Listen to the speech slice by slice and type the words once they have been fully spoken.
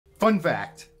Fun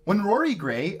fact: when Ruairi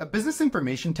Gray, a business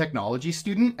information technology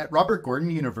student at Robert Gordon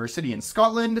University in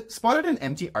Scotland, spotted an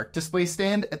empty art display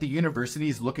stand at the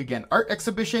university's Look Again art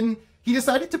exhibition, he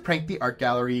decided to prank the art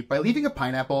gallery by leaving a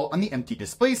pineapple on the empty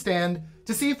display stand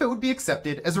to see if it would be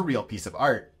accepted as a real piece of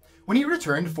art. When he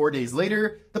returned 4 days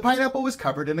later, the pineapple was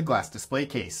covered in a glass display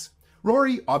case.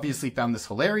 Ruairi obviously found this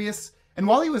hilarious, and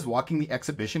while he was walking the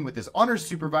exhibition with his honors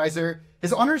supervisor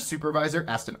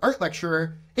asked an art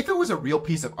lecturer if it was a real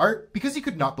piece of art because he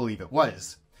could not believe it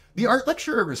was. The art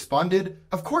lecturer responded,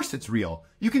 "Of course it's real.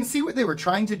 You can see what they were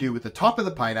trying to do with the top of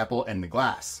the pineapple and the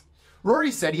glass."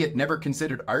 Ruairi said he had never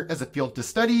considered art as a field to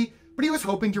study, but he was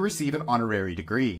hoping to receive an honorary degree.